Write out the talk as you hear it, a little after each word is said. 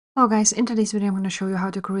Hello guys, in today's video I'm going to show you how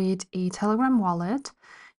to create a Telegram wallet.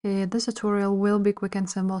 This tutorial will be quick and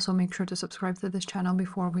simple, so make sure to subscribe to this channel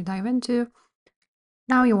before we dive into.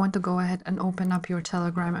 Now you want to go ahead and open up your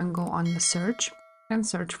Telegram and go on the search and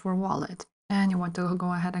search for wallet. And you want to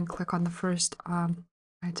go ahead and click on the first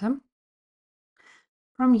item.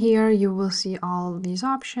 From here you will see all these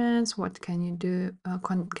options. What can you do?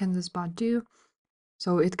 Can this bot do?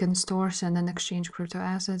 So it can store, send, and exchange crypto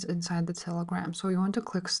assets inside the Telegram. So you want to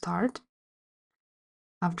click start.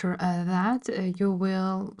 After that, you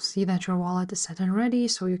will see that your wallet is set and ready,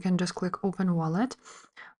 so you can just click open wallet,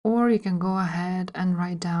 or you can go ahead and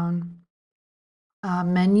write down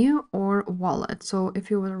menu or wallet. So if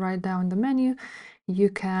you will write down the menu, you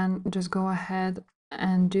can just go ahead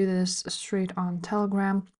and do this straight on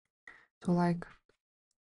Telegram. So like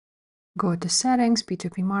go to settings,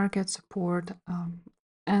 P2P market, support,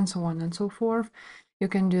 and so on and so forth. You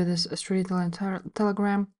can do this straight on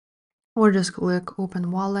Telegram, or just click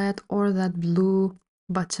open wallet or that blue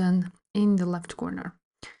button in the left corner.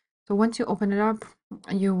 So once you open it up,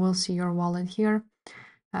 you will see your wallet here.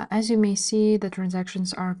 As you may see, the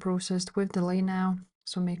transactions are processed with delay now,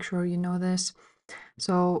 so make sure you know this.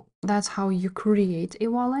 So that's how you create a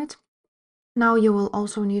wallet. Now you will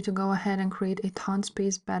also need to go ahead and create a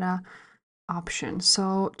TonSpace beta option.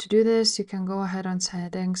 So to do this, you can go ahead on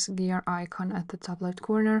settings, gear icon at the top left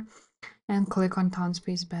corner, and click on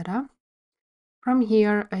TonSpace beta. From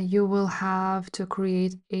here, you will have to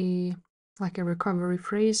create a recovery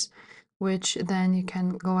phrase, which then you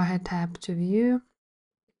can go ahead, tap to view,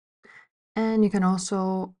 and you can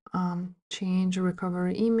also change a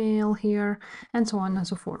recovery email here, and so on and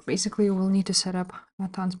so forth. Basically, you will need to set up a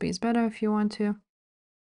TonSpace beta if you want to.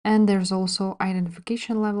 And there's also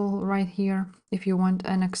identification level right here. If you want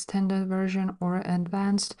an extended version or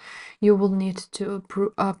advanced, you will need to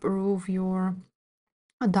approve your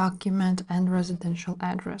document and residential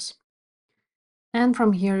address. And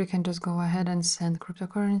from here, you can just go ahead and send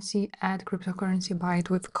cryptocurrency, add cryptocurrency, buy it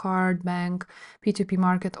with card, bank, P2P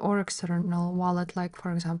market, or external wallet, like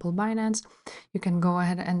for example, Binance. You can go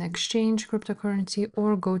ahead and exchange cryptocurrency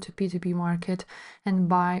or go to P2P market and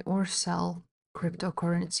buy or sell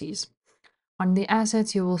cryptocurrencies. On the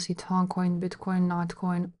assets, you will see Toncoin, Bitcoin,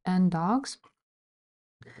 Notcoin, and Dogs,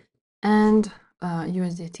 and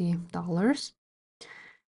USDT dollars.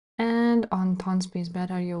 And on TonSpace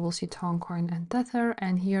beta, you will see Toncoin and Tether,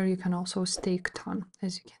 and here you can also stake Ton,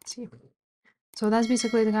 as you can see. So that's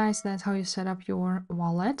basically it, guys. That's how you set up your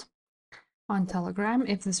wallet on Telegram.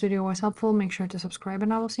 If this video was helpful, make sure to subscribe,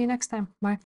 and I will see you next time. Bye.